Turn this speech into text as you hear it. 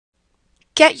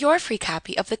Get your free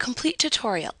copy of the complete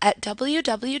tutorial at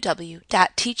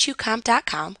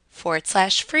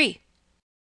www.teachucomp.com/free.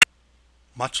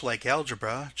 Much like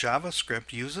algebra,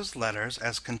 JavaScript uses letters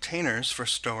as containers for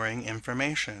storing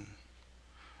information.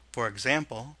 For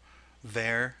example,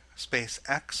 var space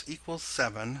x equals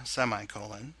 7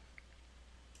 semicolon.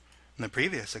 In the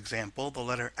previous example, the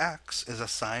letter x is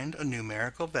assigned a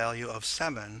numerical value of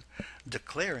 7,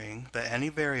 declaring that any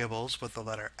variables with the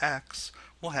letter x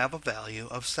will have a value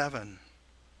of 7.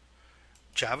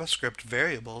 JavaScript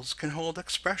variables can hold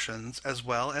expressions as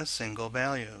well as single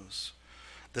values.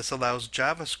 This allows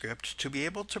JavaScript to be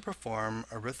able to perform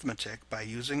arithmetic by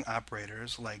using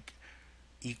operators like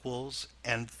equals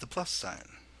and the plus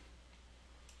sign.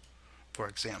 For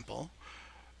example,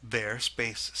 var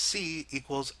space c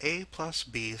equals a plus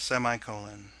b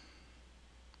semicolon.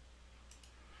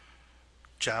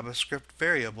 JavaScript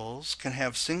variables can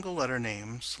have single letter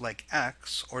names like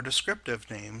x or descriptive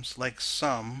names like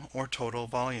sum or total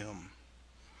volume.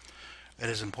 It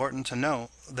is important to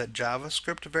note that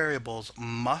JavaScript variables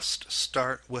must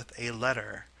start with a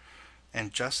letter,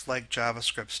 and just like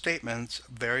JavaScript statements,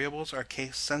 variables are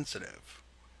case sensitive.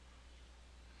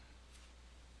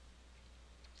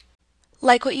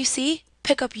 Like what you see?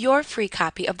 Pick up your free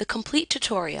copy of the complete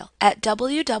tutorial at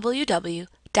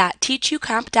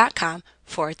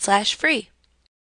www.teachucomp.com/free.